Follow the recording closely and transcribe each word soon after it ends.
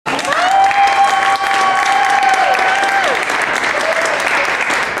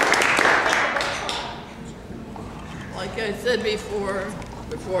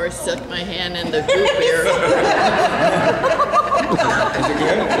before I stuck my hand in the goop here.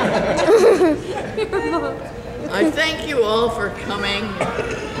 I thank you all for coming,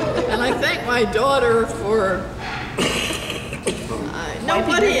 and I thank my daughter for.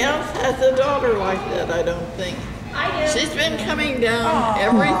 Nobody else has a daughter like that, I don't think. I do. She's been coming down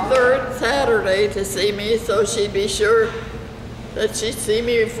every third Saturday to see me, so she'd be sure that she'd see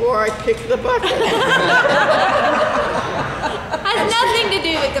me before I kick the bucket. Has nothing to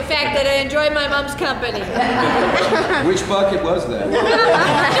do with the fact that I enjoy my mom's company. Which bucket was that?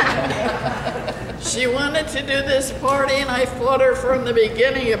 She wanted to do this party, and I fought her from the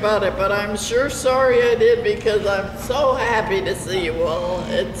beginning about it, but I'm sure sorry I did, because I'm so happy to see you all.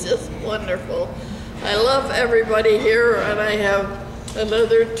 It's just wonderful. I love everybody here, and I have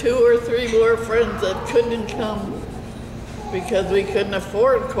another 2 or 3 more friends that couldn't come because we couldn't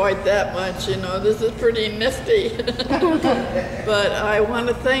afford quite that much. You know, this is pretty nifty. But I want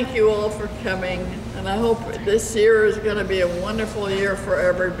to thank you all for coming, and I hope this year is going to be a wonderful year for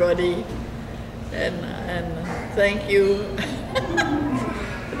everybody. And thank you.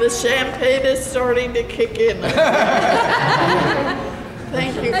 The champagne is starting to kick in.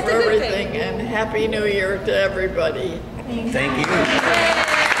 Thank you for everything, and Happy New Year to everybody. Thank you.